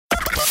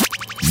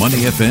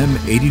Money FM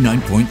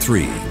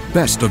 89.3.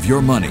 Best of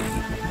your money.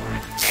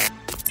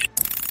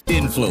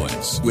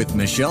 Influence with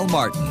Michelle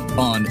Martin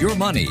on Your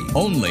Money,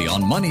 only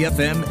on Money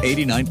FM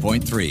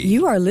 89.3.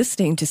 You are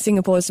listening to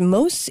Singapore's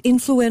most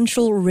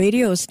influential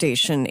radio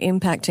station,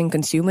 impacting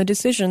consumer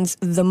decisions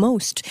the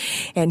most.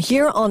 And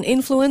here on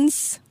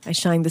Influence, I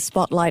shine the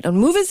spotlight on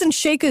movers and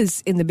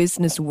shakers in the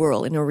business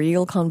world in a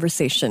real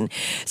conversation.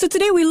 So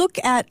today we look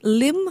at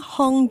Lim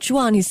Hong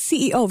Juan, he's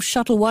CEO of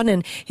Shuttle One,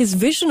 and his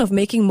vision of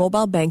making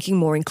mobile banking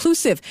more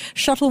inclusive.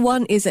 Shuttle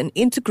One is an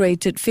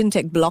integrated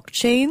fintech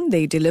blockchain.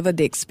 They deliver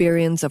the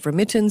experience of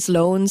remittance,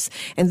 loans,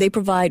 and they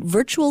provide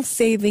virtual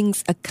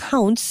savings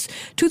accounts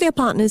to their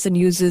partners and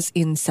users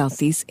in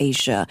Southeast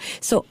Asia.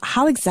 So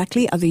how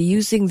exactly are they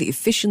using the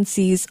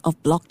efficiencies of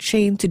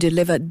blockchain to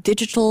deliver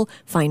digital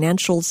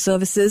financial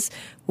services?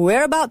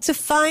 We're about to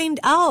find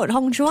out.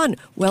 Hong Juan,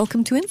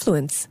 welcome to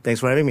Influence. Thanks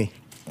for having me.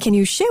 Can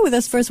you share with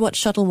us first what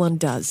Shuttle One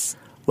does?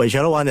 Well,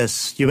 Shuttle One,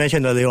 as you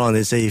mentioned earlier on,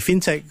 is a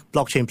fintech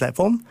blockchain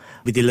platform.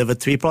 We deliver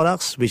 3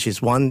 products, which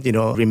is one,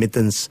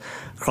 remittance,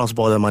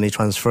 cross-border money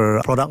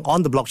transfer product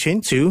on the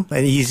blockchain. 2,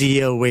 an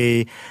easier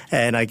way,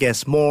 and I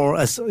guess more,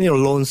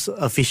 loans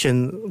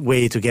efficient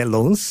way to get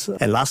loans.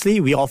 And lastly,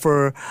 we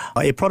offer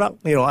a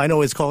product, I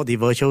know it's called the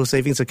virtual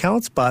savings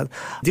account, but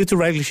due to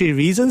regulatory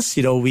reasons,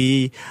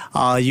 we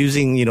are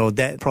using,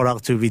 that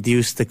product to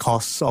reduce the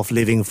costs of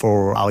living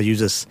for our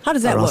users. How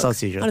does that work?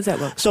 South Asia. How does that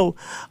work? So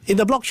in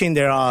the blockchain,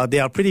 there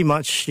are pretty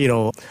much,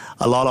 a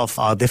lot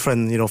of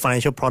different,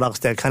 financial products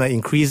that kind of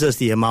increases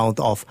the amount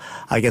of,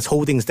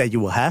 holdings that you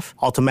will have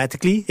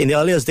automatically. In the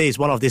earliest days,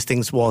 one of these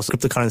things was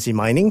cryptocurrency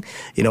mining,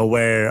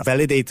 where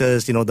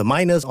validators, the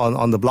miners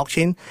on the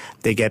blockchain,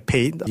 they get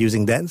paid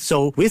using that.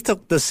 So we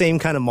took the same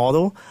kind of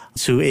model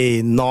to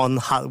a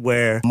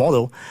non-hardware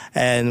model,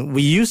 and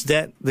we use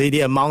that,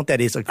 the amount that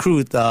is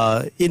accrued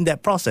in that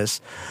process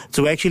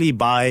to actually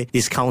buy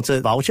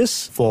discounted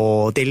vouchers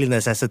for daily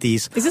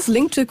necessities. Is this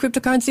linked to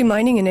cryptocurrency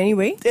mining in any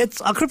way? It's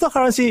a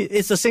cryptocurrency.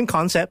 It's the same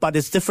concept, but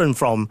it's different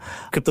from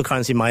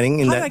cryptocurrency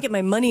mining. How do I get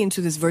my money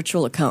into this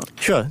virtual account?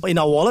 Sure. In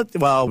our wallet,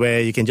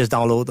 where you can just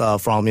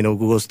download from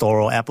Google Store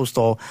or Apple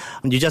Store,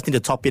 you just need to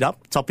top it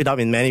up. Top it up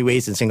in many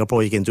ways. In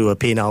Singapore, you can do a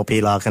Pay Now,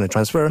 Pay Lah kind of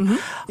transfer. Mm-hmm.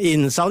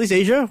 In Southeast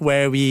Asia,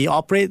 where we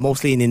operate,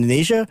 mostly in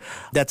Indonesia,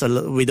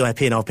 we don't have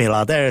Pay Now, Pay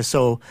Lah there.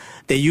 So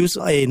they use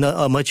a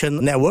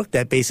merchant network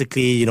that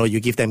basically, you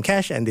give them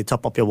cash and they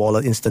top up your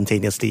wallet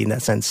instantaneously in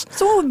that sense.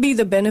 So what would be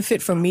the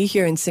benefit for me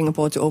here in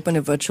Singapore to open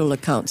a virtual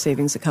account,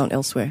 savings account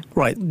elsewhere?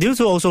 Right. Due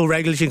to also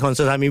regulatory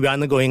concerns, we're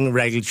undergoing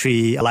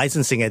regulatory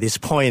licensing at this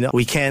point.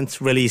 We can't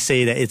really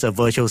say that it's a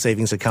virtual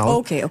savings account.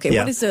 Okay.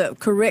 Yeah. What is the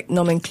correct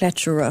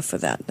nomenclature for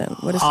that then?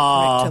 What is the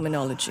correct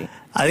terminology?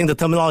 I think the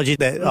terminology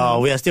that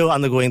we are still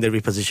undergoing the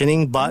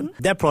repositioning, but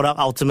that product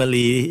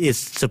ultimately is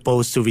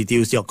supposed to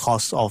reduce your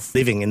cost of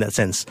living in that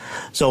sense.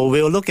 So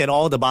we will look at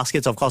all the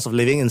baskets of cost of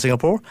living in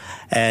Singapore,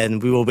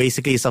 and we will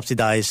basically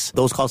subsidize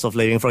those costs of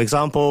living. For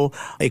example,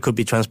 it could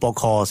be transport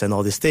costs and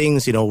all these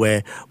things,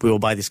 where we will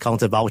buy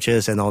discounted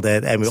vouchers and all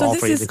that, and we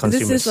offer it to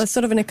consumers. This is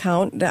sort of an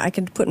account that I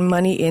can put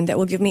money in that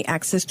will give me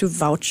access to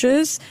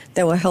vouchers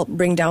that will help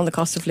bring down the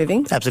cost of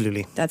living?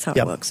 Absolutely. That's how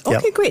it works.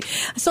 Okay, great.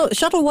 So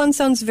Shuttle One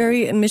sounds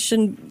very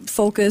mission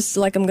focused,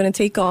 like I'm going to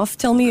take off.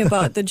 Tell me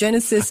about the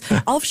genesis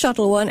of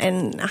Shuttle One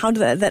and how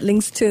that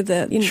links to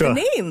the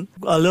name.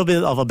 A little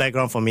bit of a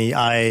background for me.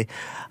 I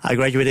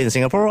graduated in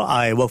Singapore.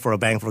 I worked for a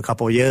bank for a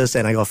couple of years,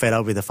 and I got fed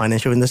up with the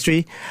financial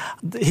industry.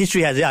 The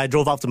history has it, I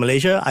drove up to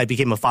Malaysia. I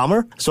became a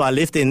farmer. So I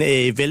lived in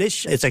a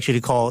village. It's actually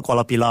called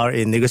Kuala Pilar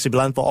in Negeri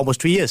Sembilan for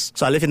almost 3 years.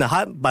 So I lived in a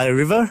hut by the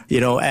river,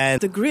 and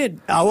the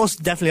grid. I was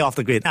definitely off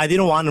the grid. I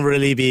didn't want to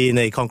really be in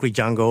a concrete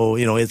jungle.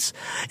 It's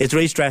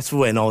really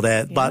stressful and all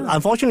that. Yeah. But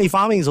unfortunately,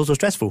 farming is also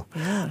stressful.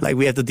 Yeah. Like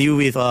we have to deal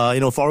with,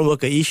 foreign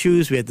worker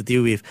issues. We have to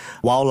deal with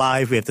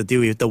wildlife. We have to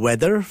deal with the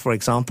weather, for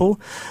example.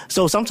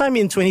 So sometime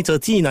in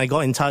 2013, I got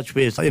in touch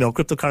with,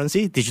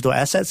 cryptocurrency, digital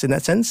assets in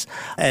that sense.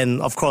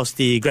 And of course,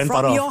 the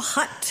grandfather... From your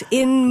hut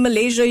in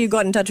Malaysia, you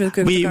got in touch with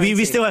cryptocurrency.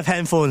 We still have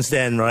handphones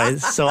then, right?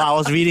 So I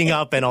was reading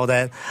up and all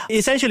that.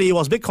 Essentially, it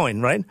was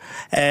Bitcoin, right?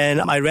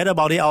 And I read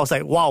about it. I was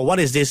like, wow, what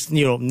is this,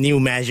 new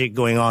magic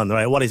going on,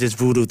 right? What is this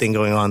voodoo thing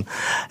going on?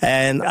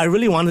 And I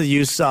really wanted to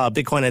use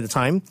Bitcoin at the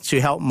time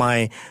to help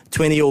my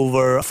 20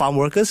 over farm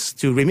workers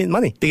to remit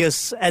money.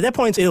 Because at that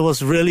point, it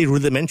was really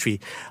rudimentary.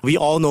 We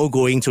all know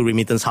going to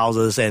remittance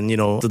houses and,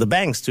 to the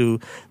banks to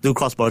do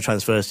cross-border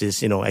transfers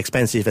is,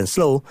 expensive and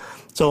slow.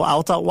 So I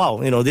thought, wow,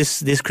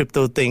 this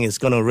crypto thing is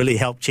going to really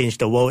help change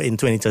the world in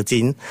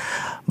 2013.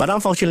 But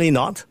unfortunately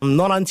not.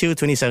 Not until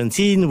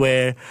 2017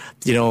 where,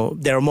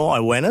 there are more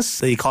awareness.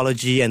 The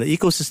ecology and the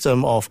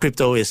ecosystem of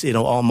crypto is,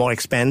 all more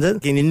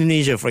expanded. In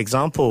Indonesia, for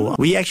example,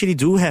 we actually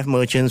do have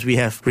merchants. We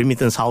have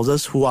remittance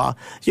houses who who are,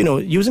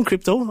 using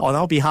crypto on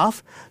our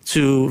behalf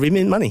to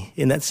remit money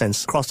in that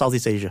sense across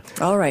Southeast Asia.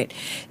 All right.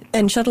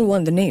 And Shuttle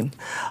One, the name?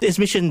 It's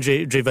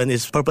mission-driven,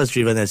 it's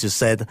purpose-driven, as you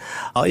said.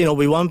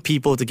 We want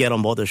people to get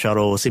on board the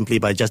shuttle simply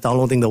by just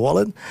downloading the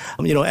wallet.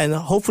 And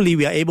hopefully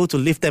we are able to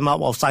lift them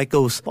out of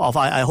cycles of,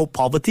 I hope,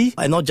 poverty.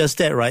 And not just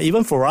that, right?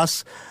 Even for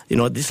us,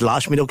 this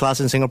large middle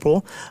class in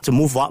Singapore, to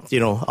move up,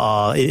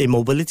 in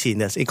mobility, in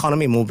that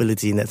economic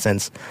mobility in that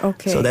sense.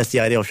 Okay. So that's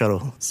the idea of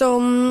shuttle.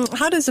 So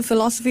how does the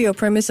philosophy or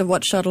premise of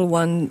what Shuttle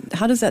One,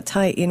 how does that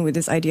tie in with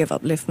this idea of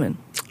upliftment?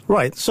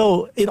 Right.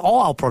 So in all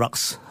our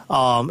products,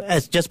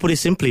 as just put it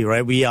simply,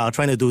 right, we are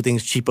trying to do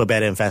things cheaper,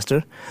 better, and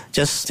faster.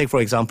 Just take, for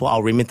example,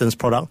 our remittance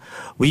product.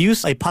 We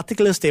use a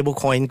particular stable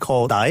coin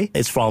called DAI.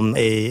 It's from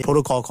a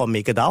protocol called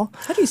MakerDAO.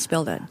 How do you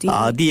spell that?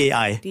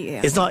 DAI.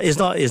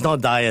 It's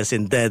not DAI as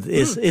in dead.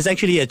 It's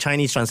actually a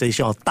Chinese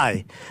translation of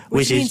DAI,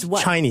 which is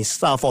what? Chinese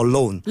for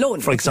loan.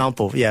 For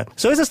example, yeah.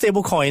 So it's a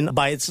stable coin.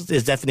 By its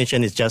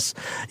definition, it's just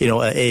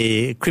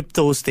a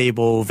crypto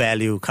stable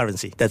value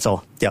currency. That's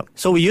all. Yeah.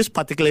 So we use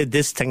particularly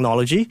this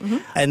technology,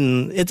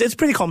 and it's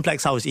pretty complex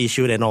how it's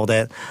issued and all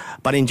that.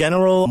 But in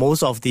general,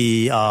 most of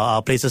the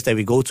places that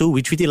we go to,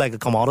 we treat it like a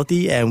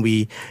commodity and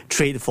we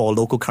trade for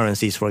local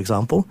currencies, for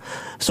example.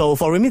 So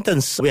for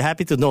remittance, we're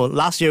happy to know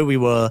last year we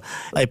were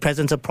a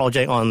presenter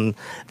project on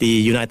the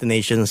United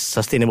Nations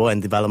Sustainable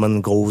and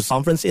Development Goals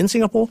Conference in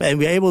Singapore. And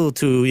we're able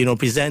to,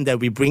 present that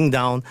we bring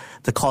down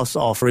the cost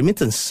of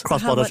remittance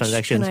cross-border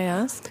transactions. Can I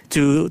ask?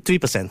 To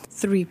 3%.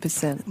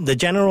 3%. The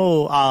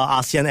general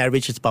ASEAN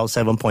average is about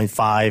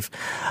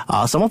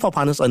 7.5%. Some of our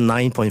partners are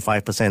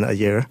 9.5% a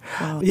year.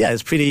 Wow. Yeah,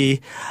 it's pretty,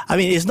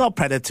 it's not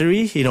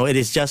predatory, it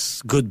is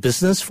just good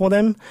business for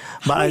them.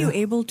 How are you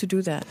able to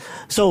do that?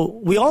 So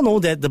we all know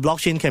that the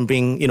blockchain can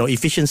bring,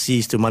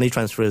 efficiencies to money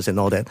transfers and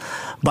all that.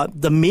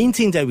 But the main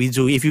thing that we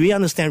do, if we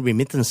understand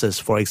remittances,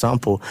 for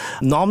example,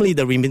 normally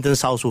the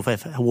remittance house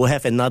will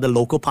have another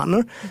local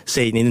partner,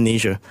 say in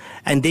Indonesia,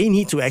 and they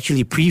need to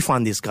actually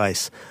pre-fund these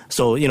guys.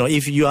 So,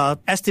 if you are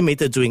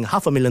estimated doing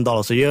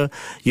 $500,000 a year,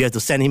 you have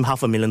to send him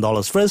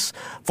 $500,000 first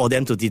for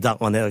them to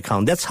deduct on their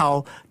account. That's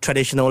how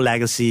traditional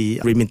legacy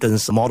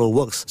remittance model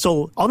works.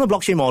 So on the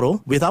blockchain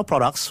model, with our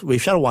products,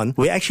 with Shuttle One,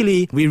 we're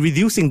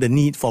reducing the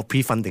need for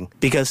pre-funding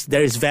because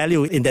there is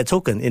value in that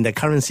token, in that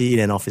currency in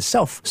and of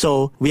itself.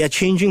 So we are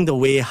changing the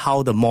way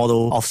how the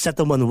model of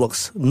settlement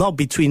works, not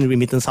between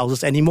remittance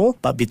houses anymore,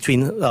 but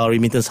between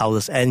remittance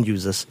houses and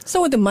users.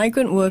 So with the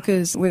migrant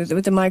workers,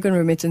 with the migrant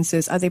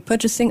remittances, are they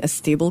purchasing a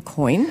stable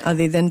coin? Are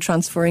they then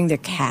transferring their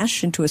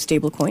cash into a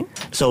stable coin?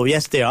 So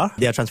yes, they are.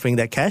 They are transferring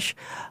that cash.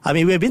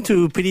 We've been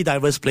to pretty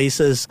diverse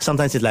places,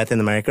 sometimes in Latin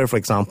America, for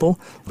example.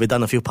 We've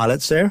done a few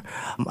pilots there.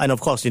 And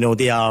of course,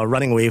 they are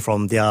running away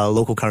from their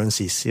local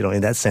currencies,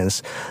 in that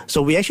sense.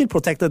 So we actually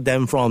protected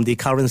them from the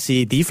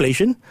currency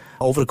deflation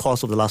over the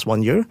course of the last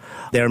 1 year.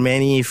 There are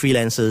many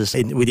freelancers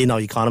within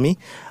our economy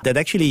that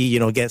actually,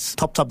 gets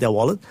topped up their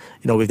wallet,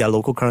 with their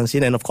local currency.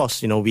 And of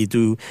course, we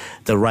do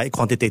the right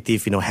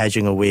quantitative,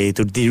 hedging away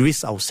to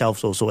de-risk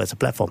ourselves also as a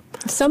platform.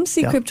 Some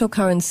see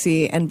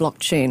cryptocurrency and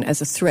blockchain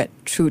as a threat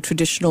to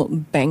traditional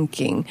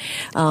banking.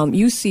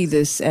 You see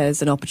this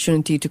as an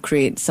opportunity to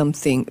create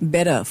something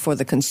better for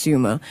the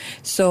consumer.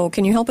 So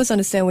can you help us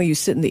understand where you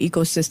sit in the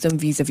ecosystem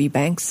vis-a-vis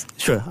banks?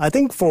 Sure. I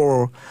think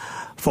for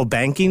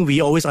banking,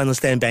 we always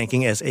understand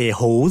banking as a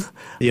whole,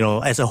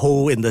 as a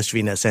whole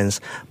industry in a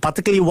sense.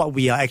 Particularly what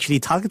we are actually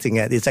targeting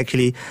at is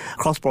actually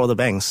cross-border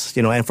banks,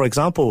 And for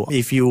example,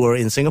 if you were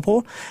in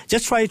Singapore,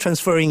 just try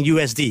transferring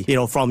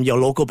USD, from your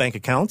local bank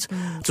account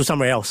to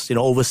somewhere else,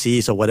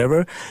 overseas or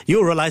whatever.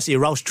 You'll realize it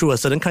routes through a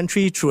certain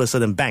country, through a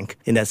certain bank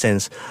in that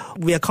sense.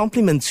 We are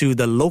complement to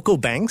the local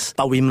banks,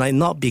 but we might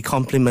not be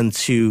complement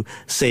to,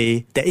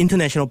 say, the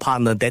international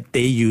partner that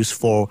they use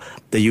for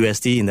the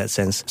USD in that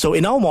sense. So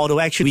in our model,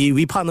 actually,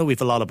 we partner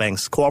with a lot of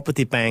banks,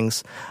 cooperative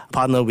banks,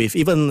 partner with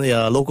even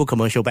local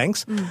commercial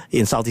banks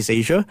in Southeast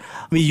Asia.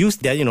 We use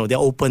their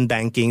open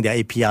banking, their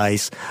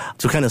APIs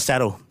to kind of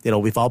settle,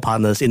 with our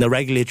partners in a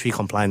regulatory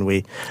compliant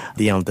way at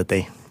the end of the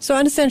day. So I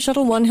understand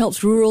Shuttle One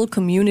helps rural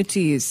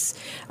communities.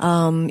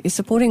 Is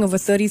supporting over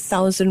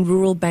 30,000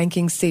 rural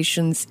banking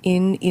stations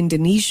in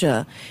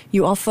Indonesia.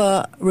 You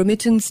offer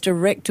remittance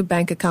direct to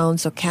bank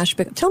accounts or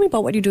cashback. Tell me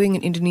about what you're doing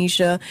in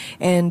Indonesia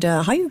and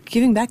how you're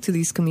giving back to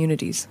these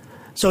communities.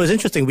 So it's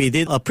interesting. We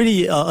did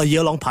a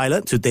year-long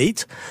pilot to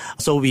date.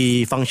 So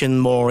we function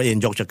more in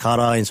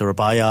Yogyakarta, in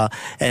Surabaya,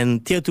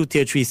 and tier 2,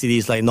 tier 3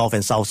 cities like North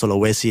and South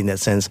Sulawesi in that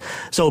sense.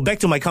 So back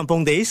to my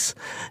kampong days,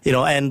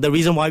 and the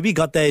reason why we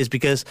got there is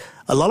because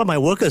a lot of my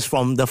workers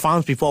from the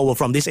farms before were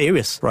from these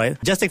areas, right?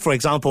 Just take, for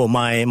example,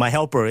 my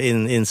helper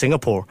in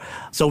Singapore.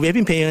 So we have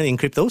been paying in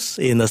cryptos,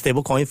 in a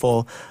stable coin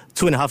for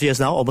 2.5 years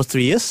now, almost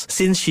 3 years,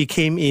 since she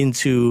came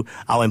into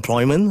our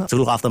employment to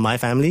look after my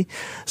family.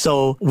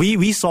 So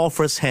we saw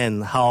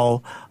firsthand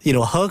how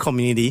her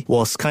community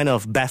was kind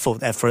of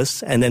baffled at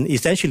first, and then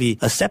essentially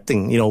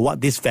accepting,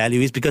 what this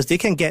value is, because they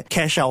can get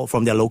cash out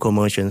from their local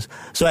merchants.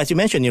 So as you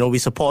mentioned, we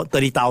support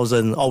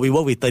 30,000, or we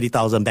work with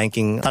 30,000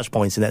 banking touch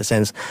points in that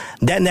sense.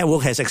 That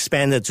network has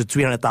expanded to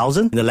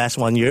 300,000 in the last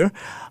 1 year.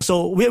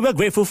 So we're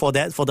grateful for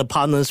that, for the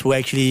partners who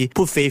actually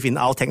put faith in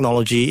our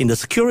technology, in the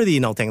security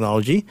in our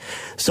technology.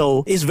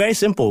 So it's very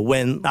simple.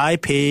 When I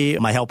pay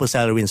my helper's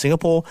salary in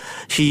Singapore,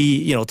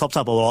 she, tops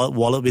up a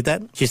wallet with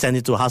that. She sends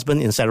it to her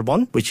husband in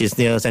Cirebon, which is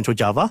near Central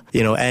Java,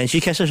 and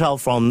she cashes out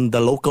from the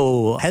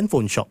local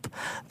handphone shop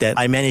that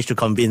I managed to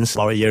convince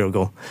about a year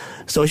ago.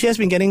 So she has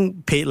been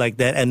getting paid like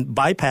that and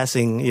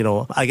bypassing,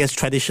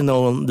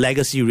 traditional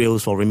legacy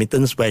rails for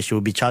remittance, where she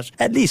will be charged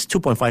at least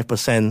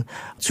 2.5%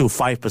 to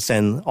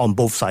 5% on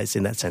both sides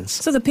in that sense.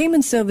 So the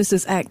Payment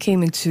Services Act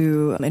came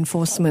into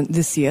enforcement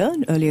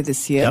earlier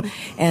this year, Yep.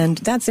 and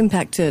that's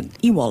impacted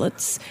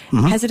e-wallets.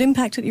 Mm-hmm. Has it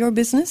impacted your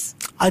business?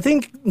 I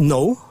think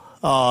no.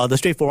 The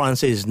straightforward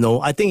answer is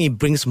no. I think it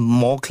brings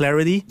more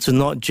clarity to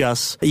not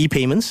just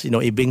e-payments.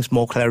 It brings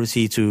more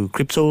clarity to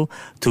crypto,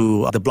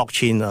 to the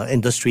blockchain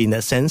industry in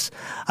that sense.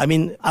 I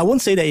mean, I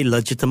won't say that it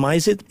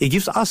legitimizes it. It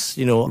gives us,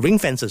 ring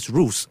fences,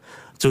 rules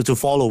to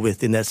follow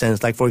with in that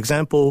sense. Like, for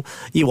example,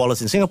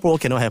 e-wallets in Singapore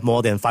cannot have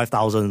more than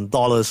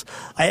 $5,000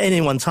 at any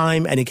one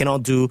time, and it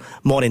cannot do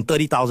more than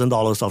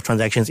 $30,000 of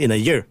transactions in a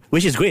year,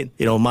 which is great.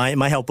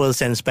 My helper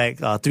sends back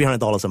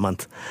 $300 a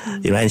month,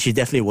 and she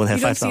definitely won't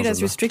have $5,000. You don't see it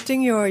as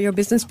restricting your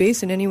business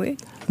base in any way?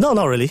 No,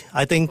 not really.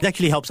 I think it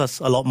actually helps us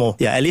a lot more.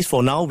 Yeah, at least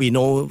for now, we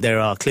know there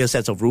are clear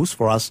sets of rules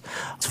for us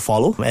to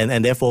follow,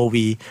 and therefore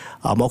we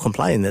are more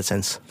compliant in that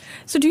sense.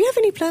 So do you have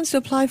any plans to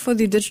apply for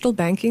the digital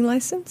banking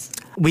license?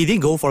 We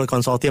did go for a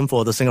consortium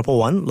for the Singapore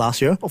one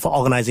last year, for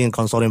organizing a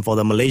consortium for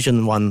the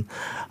Malaysian one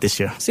this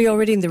year. So you're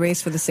already in the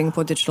race for the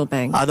Singapore Digital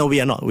Bank? No,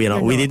 we are not. We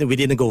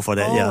didn't go for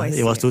that. Oh,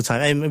 It was too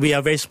time. And we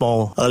are very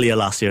small earlier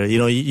last year.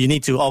 You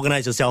need to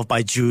organize yourself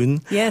by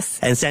June. Yes.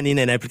 And send in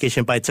an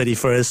application by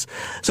 31st.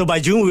 So by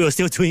June, we were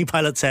still doing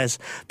pilot tests.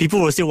 People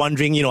were still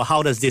wondering,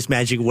 how does this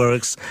magic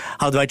works?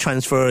 How do I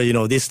transfer,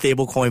 this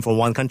stable coin from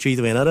one country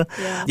to another?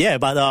 Yeah.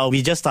 But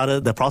we just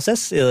started the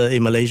process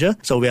in Malaysia.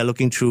 So we are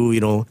looking through,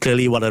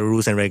 clearly what are the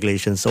rules and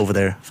regulations over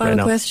there. Final right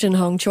now. question,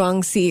 Hong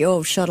Chuang, CEO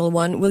of Shuttle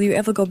One. Will you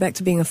ever go back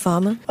to being a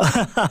farmer?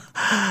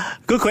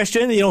 Good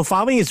question.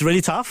 Farming is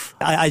really tough.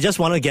 I just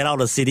want to get out of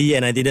the city,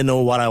 and I didn't know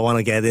what I want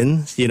to get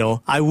in.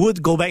 I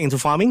would go back into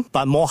farming,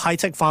 but more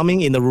high-tech farming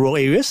in the rural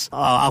areas,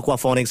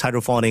 aquaponics,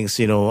 hydroponics,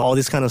 all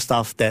this kind of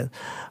stuff that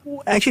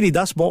actually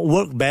does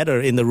work better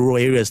in the rural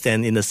areas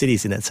than in the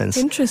cities in that sense.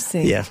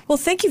 Interesting. Yeah. Well,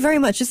 thank you very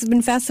much. This has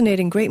been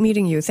fascinating. Great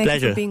meeting you. Thank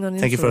Pleasure. you for being on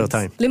Influence. Thank you for your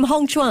time. Lim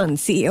Hong Chuan,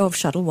 CEO of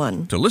Shuttle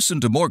One. To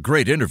listen to more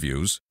great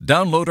interviews,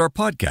 download our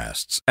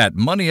podcasts at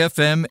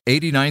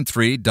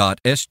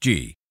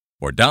moneyfm893.sg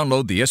or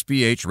download the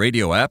SPH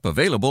radio app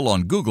available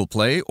on Google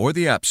Play or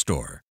the App Store.